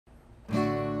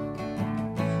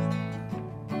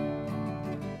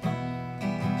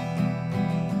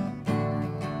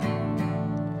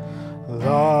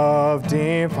love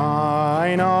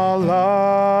divine, all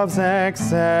loves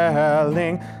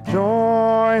excelling,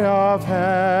 joy of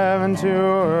heaven to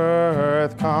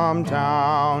earth come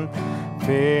down.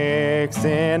 Fix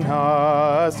in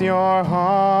us your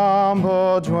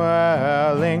humble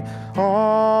dwelling,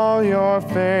 all your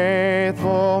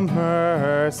faithful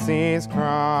mercies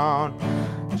crown.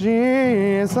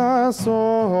 Jesus,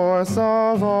 source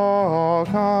of all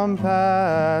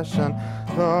compassion,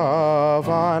 love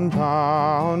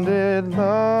unbounded,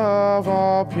 love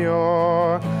all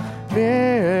pure,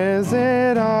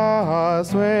 visit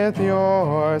us with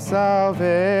your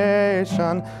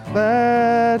salvation.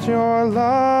 Let your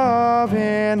love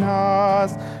in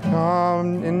us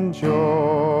come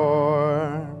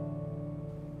endure.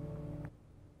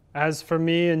 As for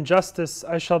me, in justice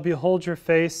I shall behold your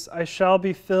face. I shall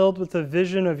be filled with the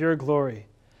vision of your glory.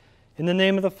 In the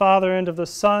name of the Father, and of the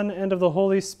Son, and of the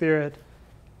Holy Spirit.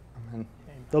 Amen.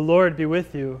 The Lord be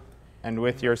with you. And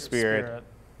with your spirit.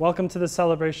 Welcome to the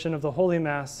celebration of the Holy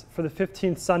Mass for the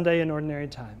 15th Sunday in Ordinary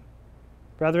Time.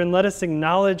 Brethren, let us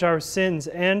acknowledge our sins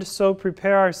and so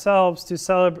prepare ourselves to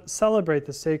celebrate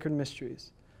the sacred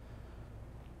mysteries.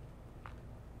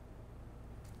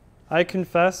 I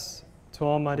confess to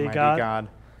Almighty God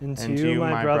and to you,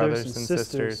 my brothers and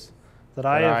sisters, that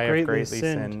I have greatly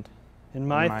sinned in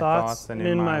my thoughts and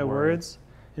in my words,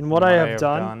 in what I have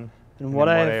done and what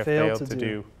I have failed to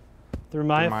do. Through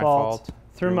my fault,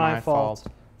 through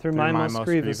my most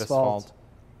grievous fault.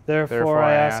 Therefore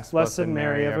I ask Blessed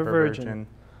Mary, ever Virgin,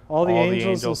 all the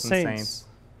angels and saints,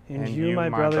 and you, my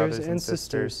brothers and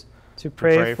sisters, to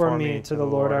pray for me to the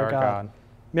Lord our God.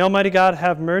 May Almighty God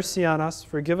have mercy on us,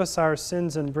 forgive us our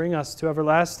sins, and bring us to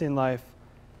everlasting life.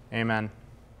 Amen.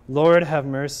 Lord, have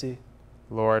mercy.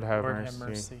 Lord, have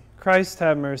mercy. Christ,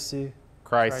 have mercy.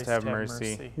 Christ, have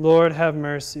mercy. Lord, have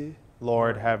mercy.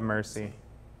 Lord, have mercy.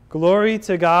 Glory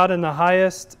to God in the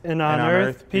highest, and on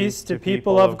earth peace to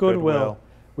people of good will.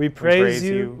 We praise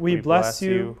you, we bless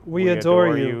you, we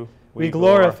adore you, we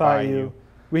glorify you.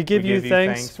 We give you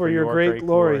thanks for your great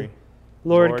glory.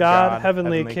 Lord God,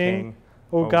 heavenly King,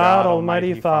 O God,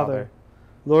 almighty Father,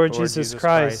 Lord Jesus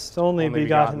Christ, only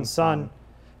begotten Son,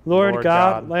 Lord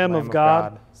God, Lamb of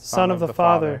God, Son of the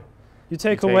Father, you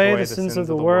take away the sins of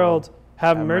the world,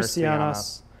 have mercy on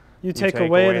us. You take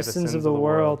away the sins of the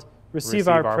world, receive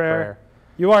our prayer.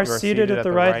 You are seated at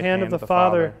the right hand of the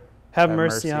Father, have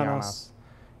mercy on us.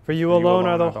 For you alone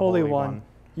are the Holy One,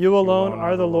 you alone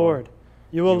are the Lord,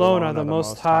 you alone are the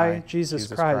Most High,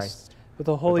 Jesus Christ, with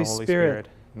the Holy Spirit,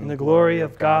 in the glory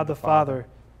of God the Father.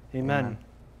 Amen.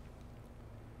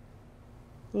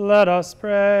 Let us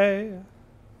pray.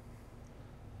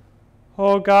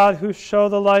 O God, who show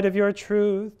the light of your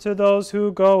truth to those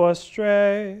who go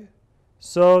astray,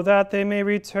 so that they may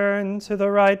return to the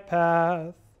right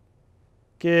path,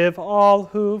 give all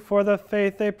who, for the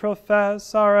faith they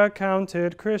profess, are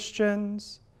accounted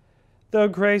Christians, the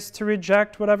grace to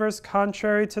reject whatever is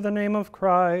contrary to the name of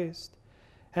Christ,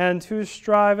 and to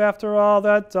strive after all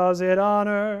that does it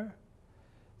honor.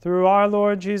 Through our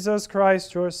Lord Jesus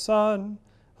Christ, your Son,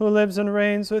 who lives and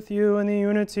reigns with you in the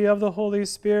unity of the Holy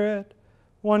Spirit,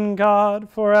 one God,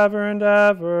 forever and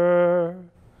ever.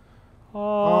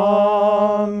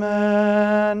 Amen.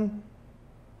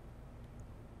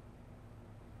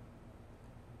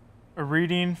 A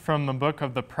reading from the book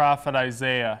of the prophet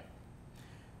Isaiah.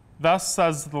 Thus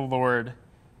says the Lord,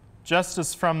 just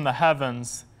as from the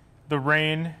heavens the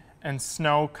rain and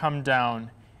snow come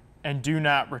down, and do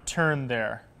not return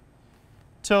there,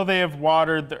 till they have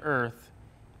watered the earth,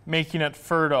 making it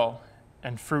fertile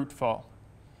and fruitful,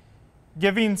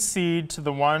 giving seed to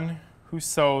the one who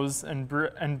sows and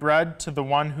bread to the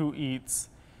one who eats,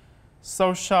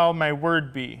 so shall my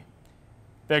word be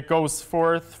that goes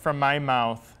forth from my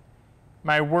mouth.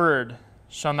 My word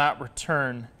shall not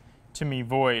return to me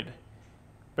void,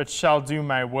 but shall do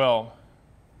my will,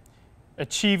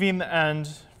 achieving the end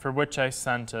for which I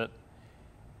sent it.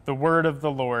 The word of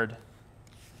the Lord.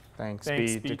 Thanks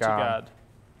be to God.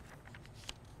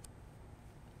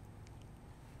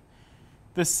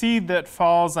 The seed that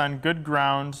falls on good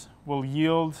ground will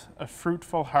yield a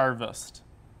fruitful harvest.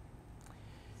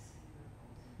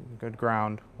 Good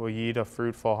ground will yield a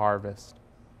fruitful harvest.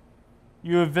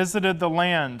 You have visited the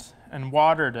land and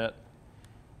watered it.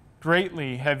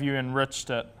 Greatly have you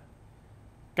enriched it.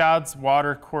 God's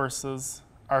water courses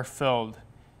are filled.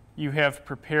 You have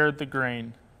prepared the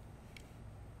grain.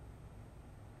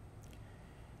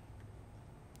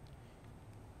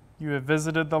 You have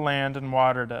visited the land and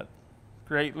watered it.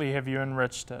 Greatly have you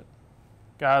enriched it.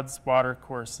 God's water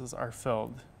courses are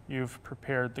filled. You've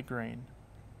prepared the grain.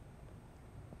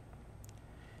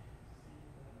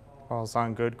 falls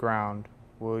on good ground,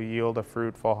 will yield a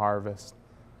fruitful harvest.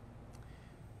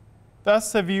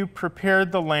 Thus have you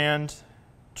prepared the land,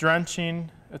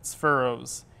 drenching its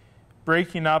furrows,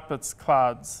 breaking up its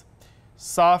clods,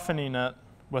 softening it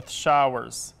with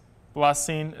showers,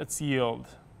 blessing its yield.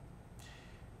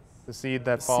 The seed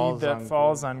that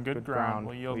falls on good ground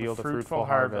will yield a fruitful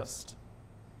harvest.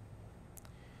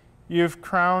 You have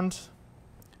crowned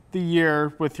the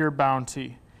year with your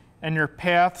bounty, and your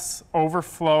paths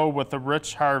overflow with a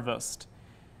rich harvest,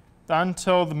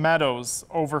 until the meadows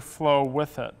overflow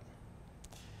with it,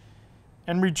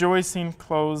 and rejoicing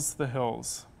clothes the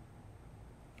hills.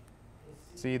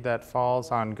 Seed that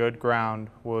falls on good ground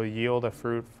will yield a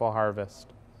fruitful harvest.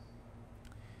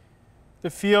 The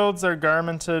fields are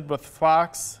garmented with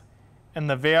flocks, and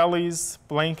the valleys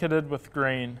blanketed with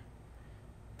grain.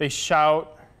 They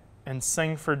shout and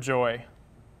sing for joy.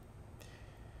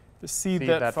 The seed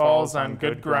that falls on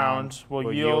good ground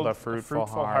will yield a fruitful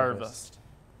harvest.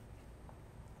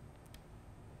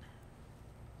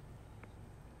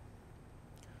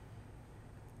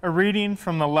 A reading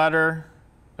from the letter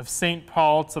of St.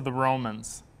 Paul to the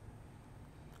Romans.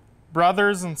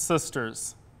 Brothers and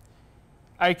sisters,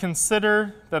 I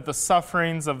consider that the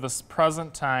sufferings of this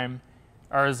present time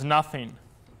are as nothing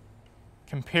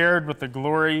compared with the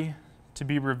glory to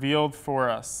be revealed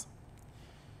for us.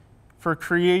 For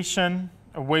creation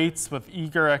awaits with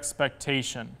eager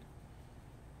expectation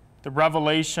the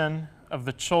revelation of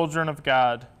the children of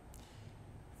God.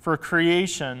 For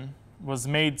creation was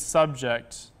made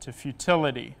subject to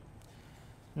futility,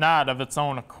 not of its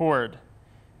own accord,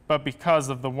 but because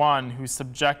of the one who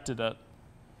subjected it,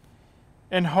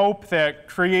 in hope that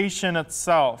creation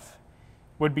itself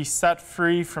would be set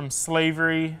free from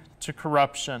slavery to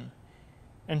corruption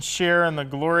and share in the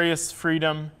glorious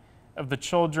freedom of the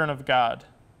children of God.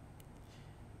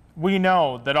 We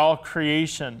know that all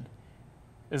creation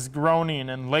is groaning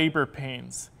in labor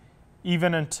pains,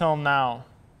 even until now.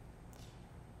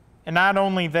 And not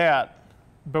only that,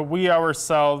 but we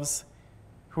ourselves,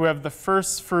 who have the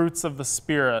first fruits of the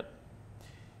Spirit,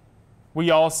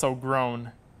 we also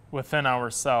groan within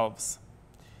ourselves,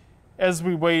 as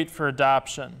we wait for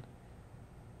adoption,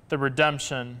 the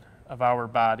redemption of our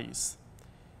bodies.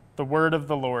 The word of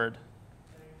the Lord.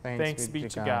 Thanks be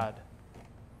to God.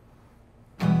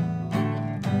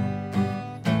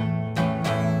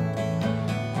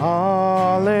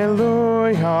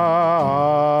 Hallelujah,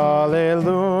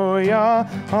 hallelujah,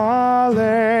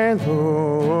 hallelujah.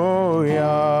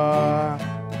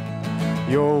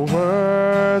 Your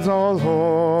words, O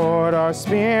Lord, are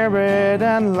spirit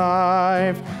and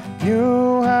life.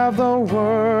 You have the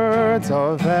words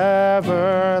of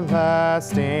everlasting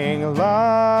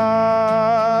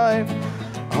life.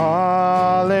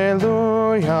 Hallelujah,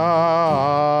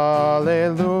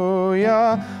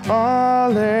 hallelujah,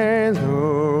 hallelujah.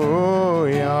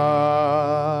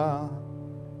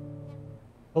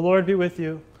 The Lord be with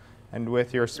you. And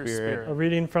with your spirit. A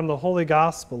reading from the Holy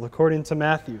Gospel according to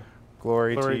Matthew.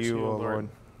 Glory to you, O Lord.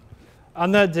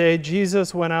 On that day,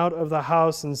 Jesus went out of the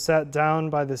house and sat down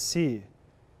by the sea.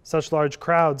 Such large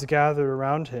crowds gathered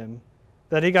around him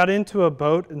that he got into a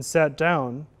boat and sat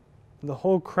down, and the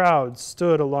whole crowd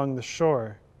stood along the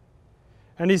shore.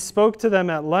 And he spoke to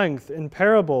them at length in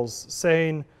parables,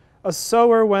 saying, A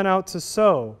sower went out to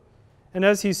sow, and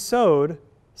as he sowed,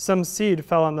 some seed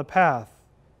fell on the path,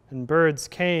 and birds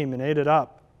came and ate it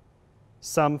up.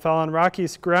 Some fell on rocky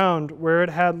ground where it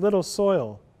had little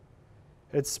soil.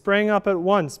 It sprang up at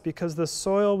once because the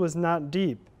soil was not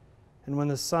deep, and when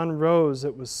the sun rose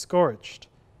it was scorched,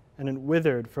 and it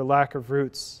withered for lack of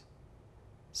roots.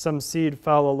 Some seed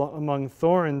fell among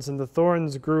thorns, and the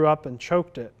thorns grew up and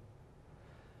choked it.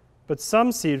 But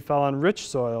some seed fell on rich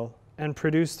soil and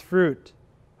produced fruit,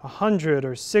 100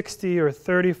 or 60 or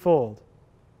 30-fold.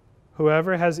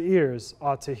 Whoever has ears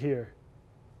ought to hear.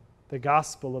 The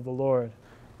Gospel of the Lord.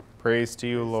 Praise to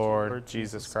you, Lord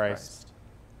Jesus Christ.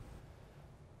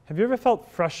 Have you ever felt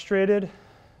frustrated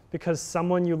because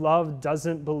someone you love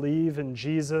doesn't believe in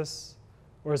Jesus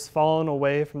or has fallen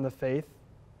away from the faith?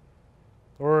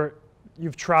 Or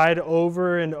you've tried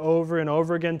over and over and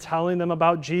over again telling them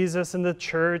about Jesus and the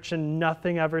church and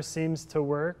nothing ever seems to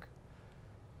work?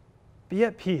 Be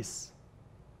at peace.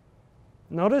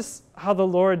 Notice how the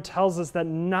Lord tells us that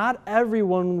not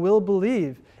everyone will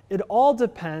believe. It all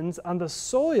depends on the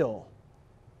soil.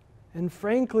 And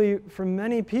frankly, for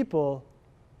many people,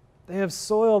 they have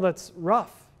soil that's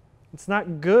rough. It's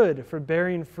not good for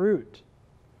bearing fruit.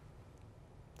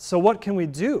 So what can we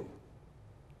do?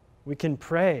 We can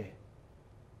pray.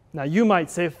 Now you might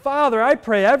say, Father, I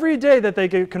pray every day that they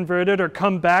get converted or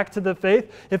come back to the faith.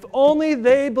 If only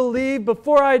they believe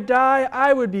before I die,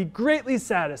 I would be greatly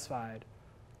satisfied.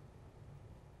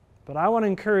 But I want to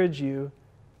encourage you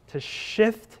to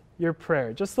shift your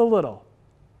prayer just a little.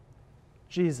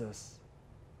 Jesus,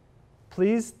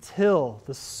 please till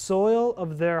the soil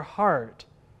of their heart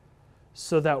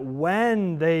so that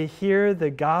when they hear the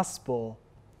gospel,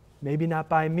 maybe not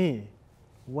by me,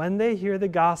 when they hear the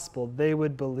gospel, they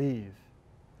would believe.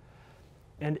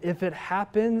 And if it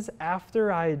happens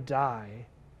after I die,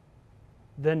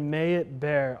 then may it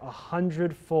bear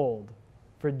 100-fold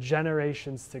for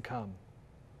generations to come.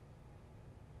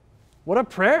 What a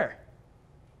prayer!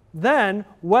 Then,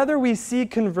 whether we see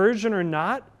conversion or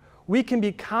not, we can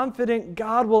be confident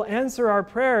God will answer our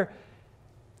prayer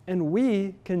and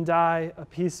we can die a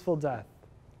peaceful death.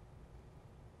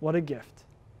 What a gift.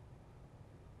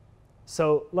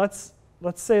 So let's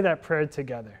say that prayer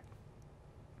together.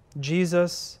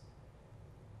 Jesus,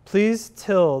 please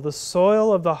till the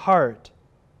soil of the heart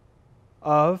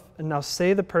of, and now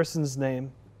say the person's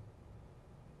name,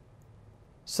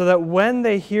 so that when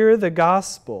they hear the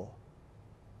gospel,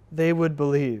 they would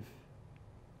believe.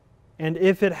 And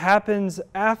if it happens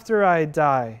after I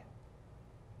die,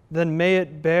 then may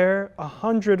it bear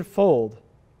 100-fold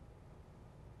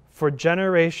for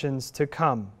generations to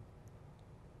come.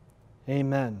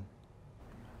 Amen.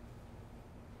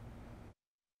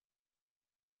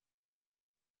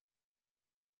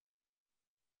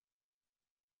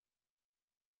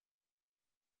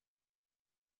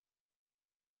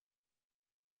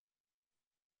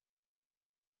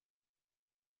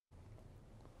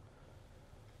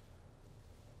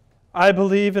 I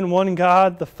believe in one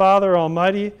God, the Father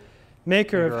Almighty,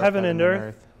 maker of heaven and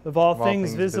earth, of all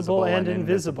things visible and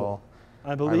invisible.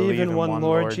 I believe in one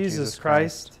Lord Jesus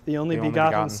Christ, the only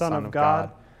begotten Son of God,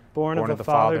 born of the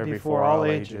Father before all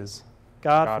ages,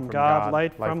 God from God,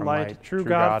 light from light, true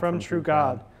God from true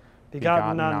God,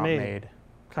 begotten not made,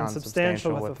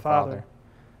 consubstantial with the Father.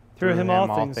 Through him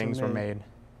all things were made.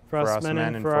 For us men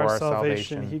and for our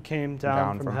salvation he came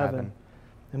down from heaven,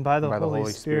 and by the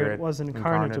Holy Spirit was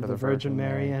incarnate of the Virgin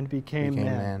Mary and became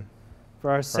man.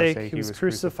 For our sake he was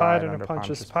crucified under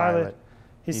Pontius Pilate.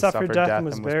 He suffered death and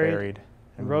was buried,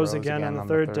 and rose again on the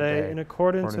third day in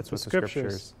accordance with the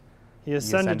Scriptures. He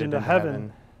ascended into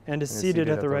heaven and is seated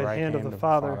at the right hand of the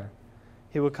Father.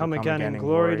 He will come again in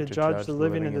glory to judge the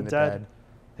living and the dead,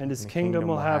 and his kingdom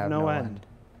will have no end.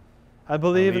 I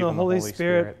believe in the Holy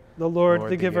Spirit, the Lord,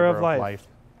 the giver of life,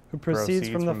 who proceeds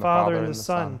from the Father and the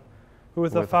Son, who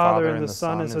with the Father and the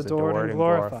Son is adored and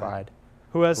glorified,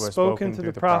 who has spoken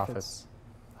through the prophets.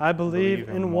 I believe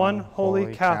in one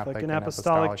holy Catholic and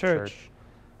Apostolic Church.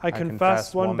 I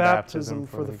confess one baptism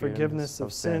for the forgiveness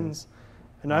of sins,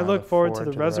 and I look forward to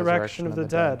the resurrection of the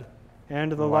dead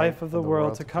and to the life of the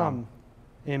world to come.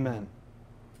 Amen.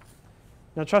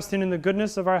 Now, trusting in the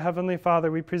goodness of our Heavenly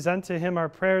Father, we present to him our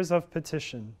prayers of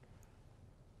petition.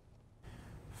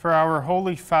 For our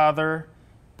Holy Father,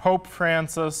 Pope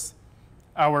Francis,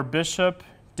 our Bishop,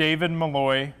 David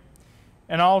Malloy,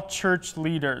 and all church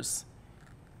leaders,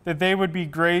 that they would be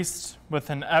graced with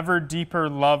an ever deeper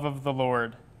love of the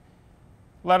Lord.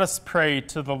 Let us pray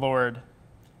to the Lord.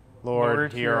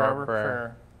 Lord, hear our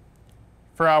prayer.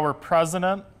 For our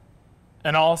President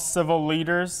and all civil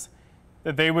leaders,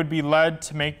 that they would be led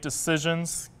to make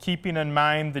decisions keeping in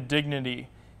mind the dignity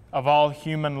of all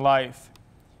human life.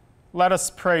 Let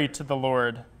us pray to the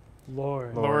Lord.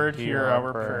 Lord, hear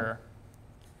our prayer.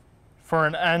 For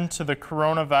an end to the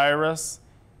coronavirus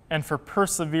and for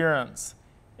perseverance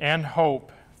and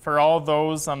hope for all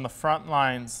those on the front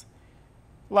lines,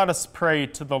 let us pray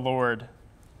to the Lord.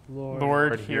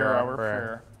 Lord, hear our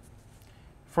prayer.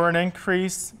 For an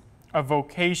increase of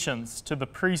vocations to the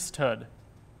priesthood,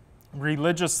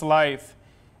 religious life,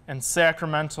 and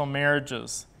sacramental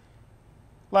marriages,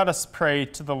 let us pray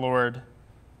to the Lord.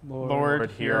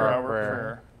 Lord, hear our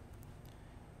prayer.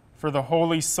 For the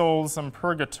holy souls in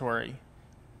purgatory,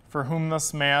 for whom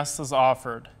this Mass is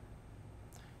offered,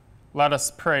 let us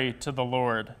pray to the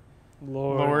Lord.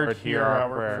 Lord, hear our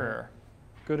prayer.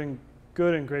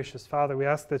 Good and gracious Father, we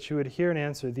ask that you would hear and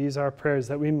answer these our prayers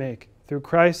that we make through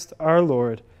Christ our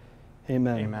Lord.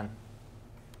 Amen. Amen.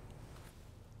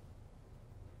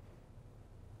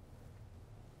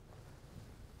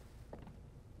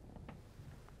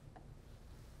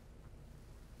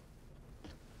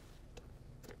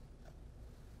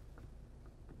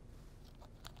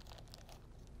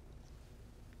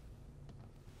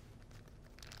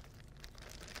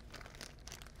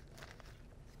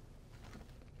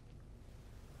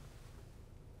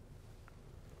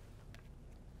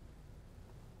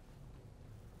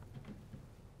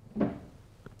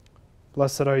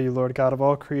 Blessed are you, Lord God of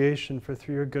all creation, for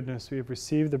through your goodness we have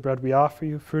received the bread we offer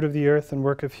you, fruit of the earth and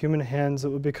work of human hands that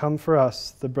will become for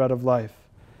us the bread of life.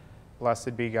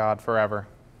 Blessed be God forever.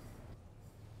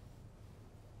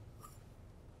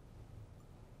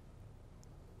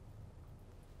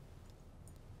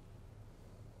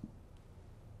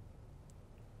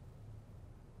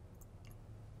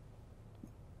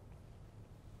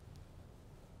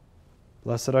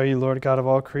 Blessed are you, Lord God of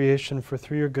all creation, for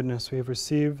through your goodness we have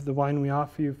received the wine we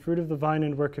offer you, fruit of the vine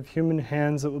and work of human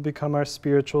hands that will become our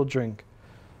spiritual drink.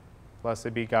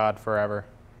 Blessed be God forever.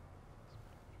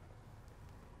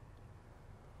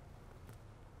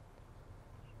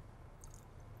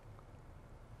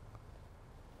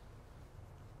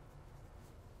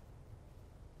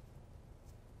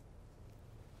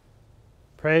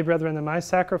 Pray, brethren, that my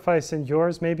sacrifice and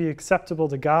yours may be acceptable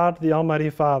to God, the Almighty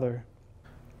Father.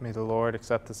 May the Lord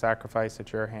accept the sacrifice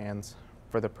at your hands,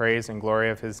 for the praise and glory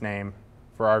of his name,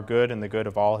 for our good and the good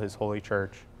of all his holy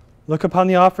church. Look upon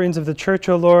the offerings of the church,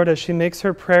 O Lord, as she makes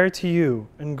her prayer to you,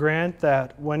 and grant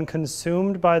that, when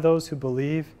consumed by those who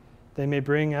believe, they may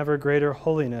bring ever greater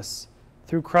holiness.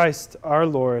 Through Christ our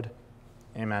Lord.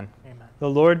 Amen. Amen. The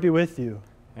Lord be with you.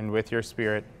 And with your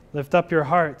spirit, Lift up your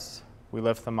hearts. we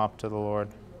lift them up to the Lord.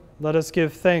 Let us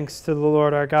give thanks to the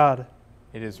Lord our God.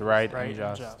 It is right and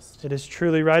just. It is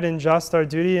truly right and just, our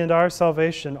duty and our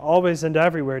salvation, always and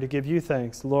everywhere to give you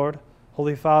thanks, Lord,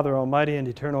 Holy Father, Almighty and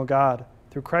eternal God,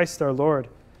 through Christ our Lord.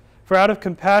 For out of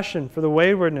compassion for the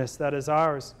waywardness that is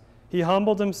ours, he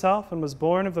humbled himself and was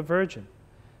born of the Virgin.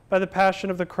 By the passion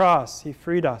of the cross, he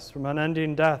freed us from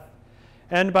unending death.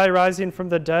 And by rising from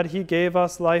the dead, he gave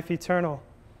us life eternal.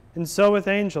 And so with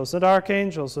angels and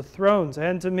archangels, with thrones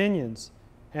and dominions,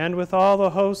 and with all the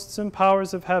hosts and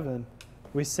powers of heaven,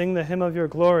 we sing the hymn of your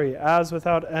glory, as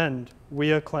without end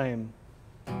we acclaim.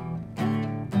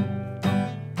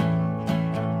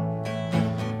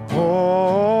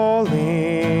 Holy,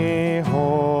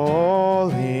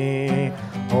 holy,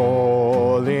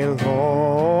 holy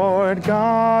Lord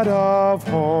God of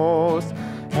hosts,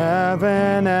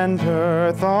 heaven and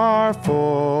earth are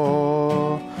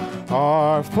full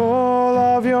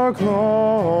of your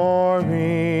glory.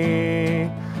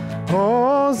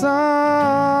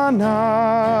 Hosanna,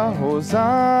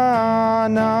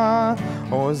 Hosanna,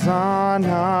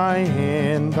 Hosanna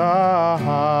in the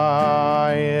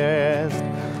highest.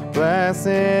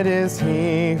 Blessed is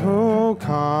he who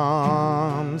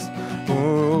comes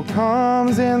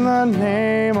in the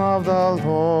name of the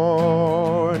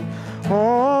Lord.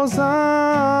 Hosanna,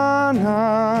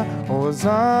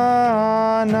 Hosanna,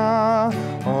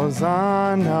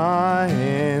 Hosanna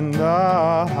in the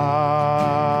highest.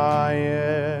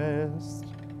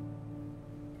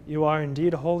 You are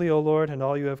indeed holy, O Lord, and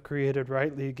all you have created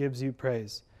rightly gives you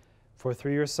praise. For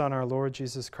through your Son, our Lord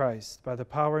Jesus Christ, by the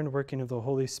power and working of the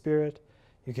Holy Spirit,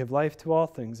 you give life to all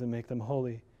things and make them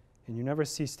holy. And you never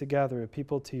cease to gather a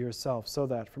people to yourself, so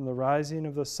that from the rising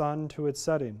of the sun to its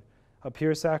setting, a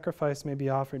pure sacrifice may be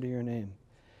offered to your name.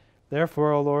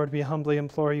 Therefore, O Lord, we humbly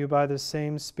implore you by the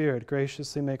same Spirit,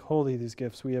 graciously make holy these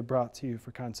gifts we have brought to you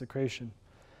for consecration,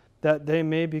 that they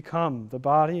may become the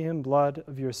body and blood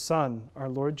of your Son, our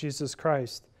Lord Jesus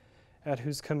Christ, at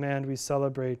whose command we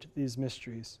celebrate these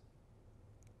mysteries.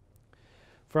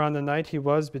 For on the night he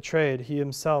was betrayed, he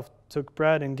himself took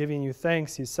bread, and giving you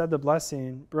thanks, he said the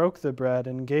blessing, broke the bread,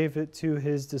 and gave it to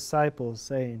his disciples,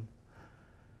 saying,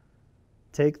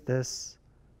 "Take this,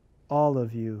 all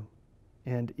of you,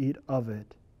 and eat of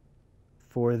it,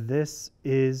 for this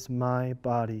is my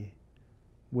body,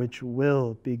 which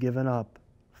will be given up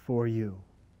for you."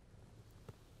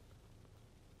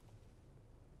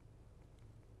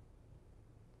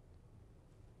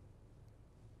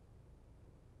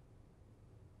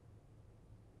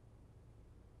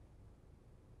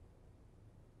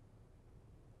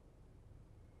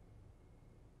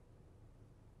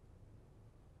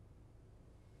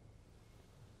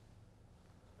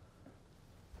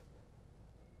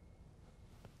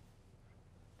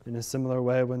 In a similar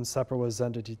way, when supper was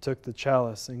ended, he took the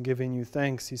chalice, and giving you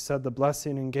thanks, he said the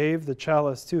blessing and gave the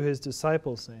chalice to his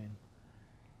disciples, saying,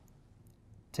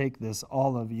 "Take this,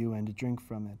 all of you, and drink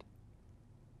from it,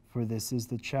 for this is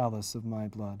the chalice of my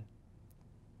blood,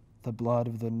 the blood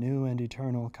of the new and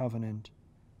eternal covenant,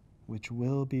 which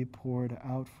will be poured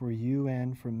out for you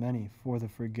and for many for the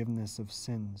forgiveness of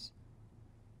sins.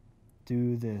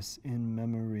 Do this in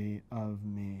memory of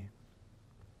me."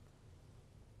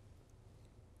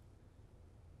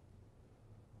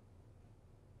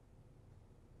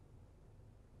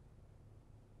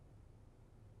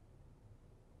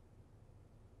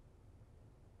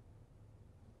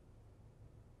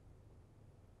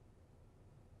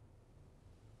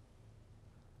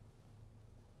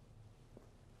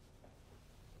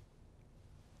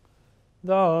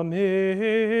 The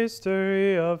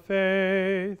mystery of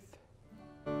faith.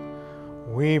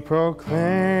 We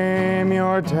proclaim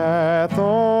your death,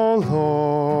 O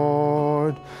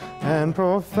Lord, and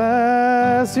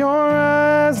profess your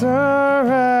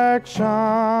resurrection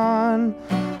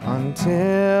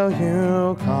until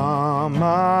you come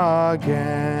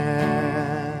again.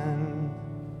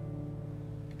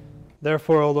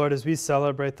 Therefore, O Lord, as we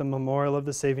celebrate the memorial of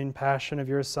the saving passion of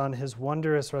your Son, his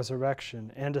wondrous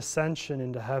resurrection and ascension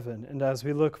into heaven, and as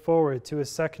we look forward to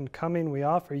his second coming, we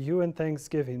offer you in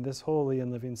thanksgiving this holy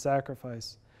and living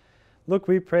sacrifice. Look,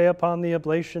 we pray upon the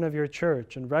oblation of your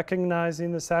church, and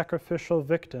recognizing the sacrificial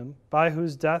victim, by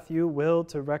whose death you willed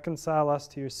to reconcile us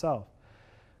to yourself.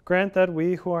 Grant that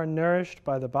we who are nourished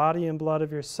by the body and blood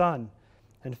of your Son,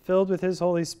 and filled with his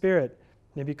Holy Spirit,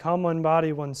 may become one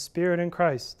body, one spirit in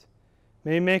Christ.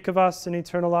 May you make of us an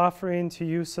eternal offering to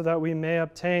you so that we may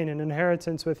obtain an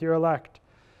inheritance with your elect,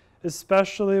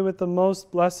 especially with the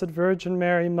most blessed Virgin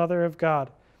Mary, Mother of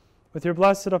God, with your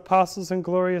blessed apostles and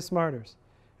glorious martyrs,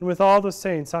 and with all the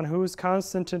saints on whose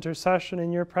constant intercession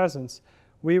in your presence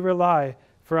we rely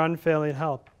for unfailing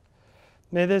help.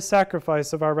 May this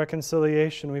sacrifice of our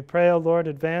reconciliation, we pray, O Lord,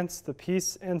 advance the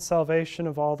peace and salvation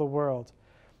of all the world.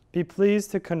 Be pleased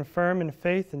to confirm in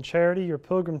faith and charity your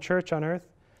pilgrim church on earth,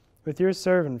 with your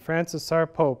servant Francis our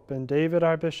Pope and David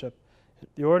our Bishop,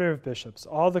 the order of bishops,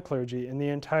 all the clergy, and the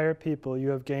entire people you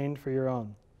have gained for your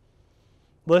own.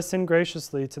 Listen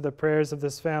graciously to the prayers of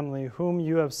this family whom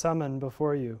you have summoned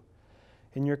before you.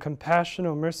 In your compassion,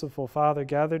 O merciful Father,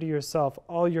 gather to yourself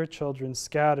all your children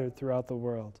scattered throughout the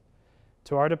world.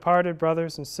 To our departed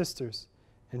brothers and sisters,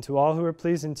 and to all who are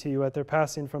pleasing to you at their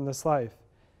passing from this life,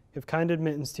 give kind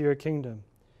admittance to your kingdom.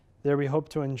 There we hope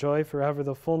to enjoy forever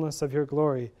the fullness of your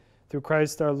glory, through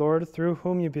Christ our Lord, through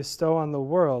whom you bestow on the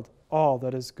world all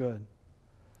that is good.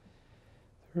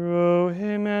 Through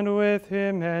him and with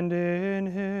him and in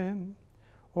him,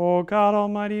 O God,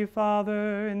 Almighty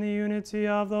Father, in the unity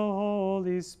of the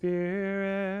Holy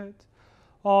Spirit,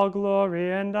 all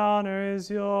glory and honor is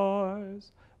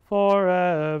yours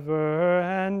forever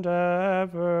and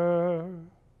ever.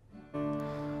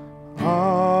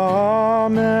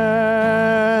 Amen,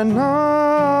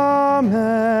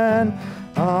 amen,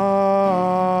 amen.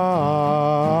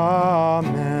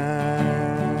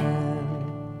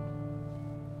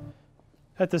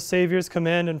 At the Savior's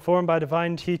command, informed by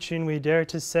divine teaching, we dare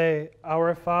to say,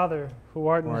 Our Father, who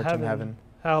art in heaven,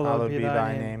 hallowed be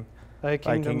thy name. Thy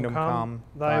kingdom come,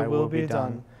 thy will be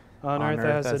done, on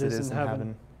earth as it is in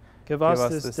heaven. Give us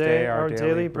this day our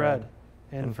daily bread,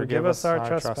 and forgive us our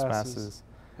trespasses,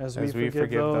 as we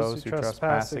forgive those who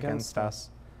trespass against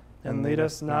us. And lead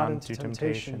us not into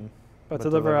temptation, but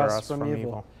deliver us from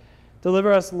evil.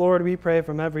 Deliver us, Lord, we pray,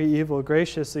 from every evil.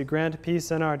 Graciously grant peace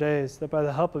in our days, that by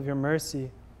the help of your mercy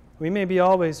we may be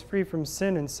always free from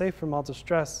sin and safe from all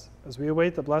distress, as we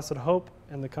await the blessed hope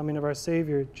and the coming of our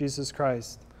Savior, Jesus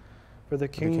Christ. For the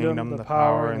kingdom, the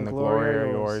power, and the glory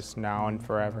are yours, now and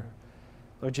forever.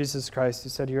 Lord Jesus Christ,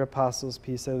 you said to your apostles,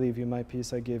 peace I leave you, my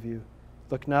peace I give you.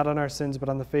 Look not on our sins, but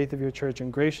on the faith of your church,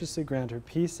 and graciously grant her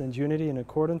peace and unity in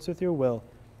accordance with your will,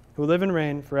 who live and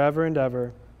reign forever and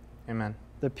ever. Amen.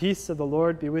 The peace of the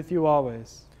Lord be with you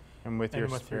always. And with your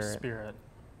spirit.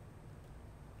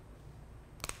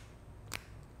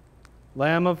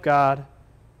 Lamb of God,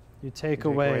 you take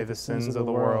away the sins of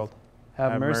the world.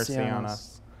 Have mercy on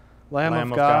us. Lamb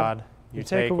of God, you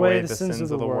take away the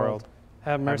sins of the world.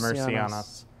 Have mercy on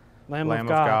us. Lamb of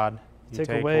God, you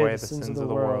take away the sins of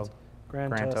the world.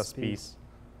 Grant us peace.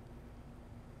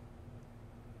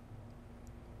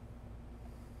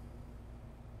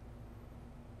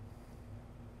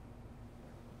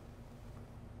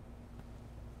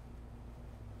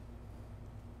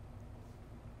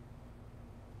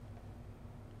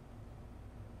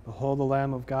 Behold the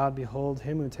Lamb of God, behold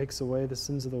him who takes away the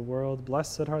sins of the world.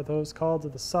 Blessed are those called to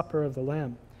the supper of the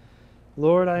Lamb.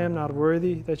 Lord, I am not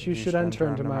worthy that you should enter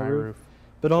into my roof,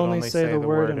 but only say the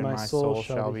word, and my soul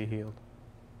shall be healed.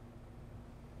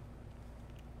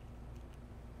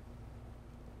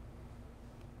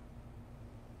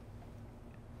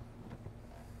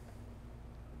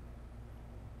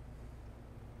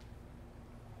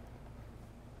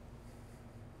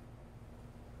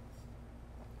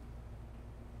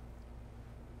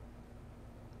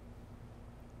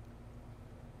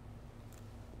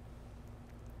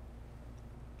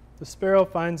 The sparrow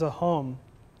finds a home,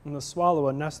 and the swallow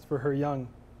a nest for her young.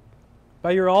 By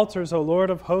your altars, O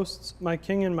Lord of hosts, my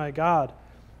King and my God,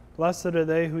 blessed are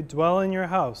they who dwell in your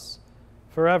house,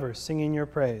 forever singing your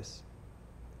praise.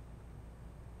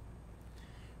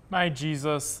 My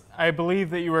Jesus, I believe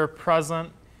that you are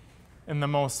present in the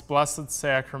most blessed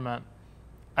sacrament.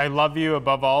 I love you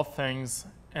above all things,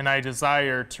 and I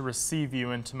desire to receive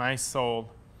you into my soul.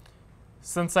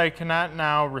 Since I cannot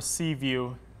now receive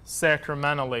you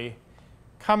sacramentally,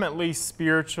 come at least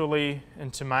spiritually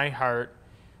into my heart.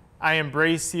 I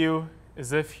embrace you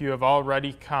as if you have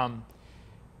already come,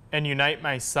 and unite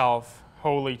myself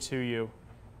wholly to you.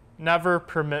 Never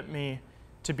permit me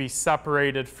to be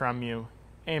separated from you.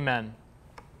 Amen.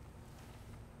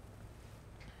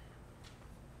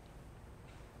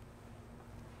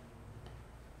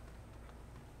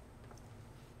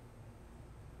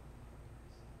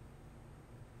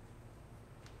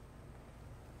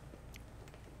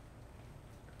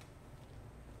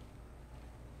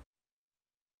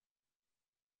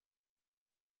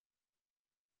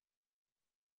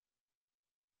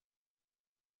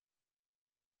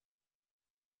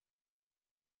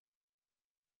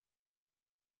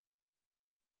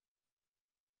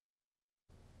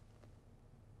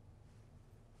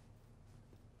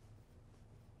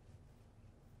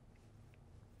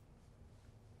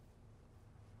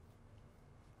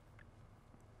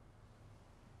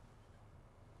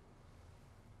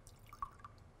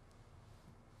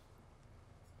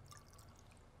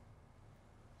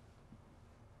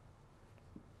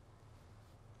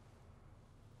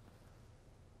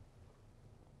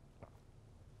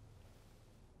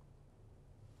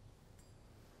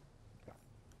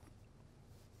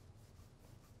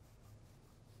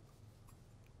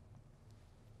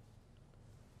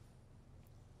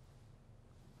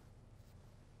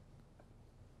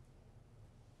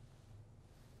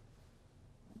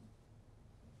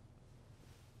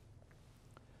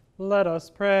 Let us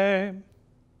pray.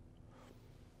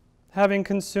 Having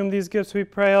consumed these gifts, we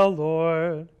pray, O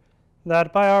Lord,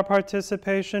 that by our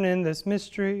participation in this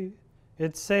mystery,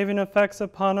 its saving effects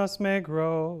upon us may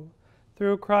grow.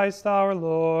 Through Christ our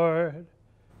Lord.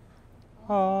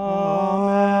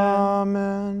 Amen.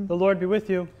 Amen. The Lord be with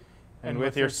you. And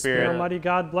with your spirit. Almighty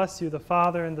God bless you, the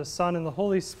Father, and the Son, and the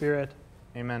Holy Spirit.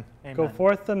 Amen. Amen. Go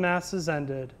forth, the Mass is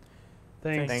ended.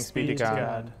 Thanks be to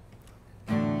God.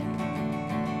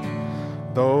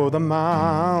 Though the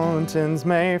mountains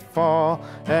may fall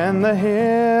and the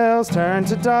hills turn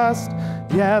to dust,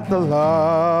 yet the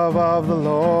love of the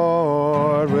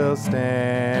Lord will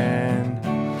stand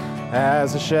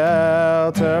as a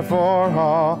shelter for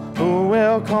all who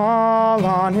will call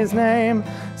on his name,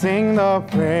 sing the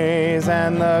praise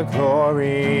and the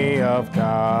glory of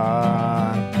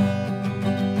God.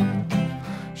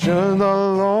 Should the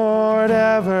Lord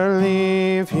ever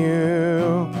leave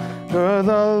you, could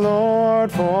the Lord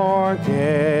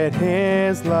forget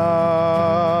his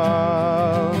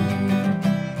love?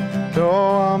 Though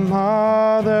a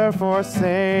mother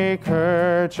forsake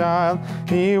her child,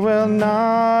 he will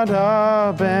not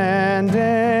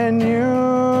abandon you.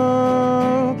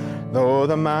 Though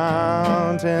the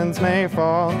mountains may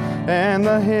fall and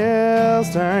the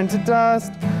hills turn to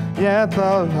dust, yet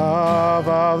the love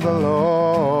of the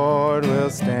Lord will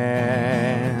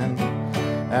stand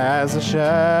as a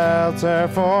shelter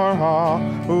for all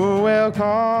who will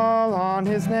call on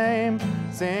his name,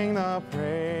 sing the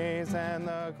praise and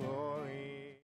the glory.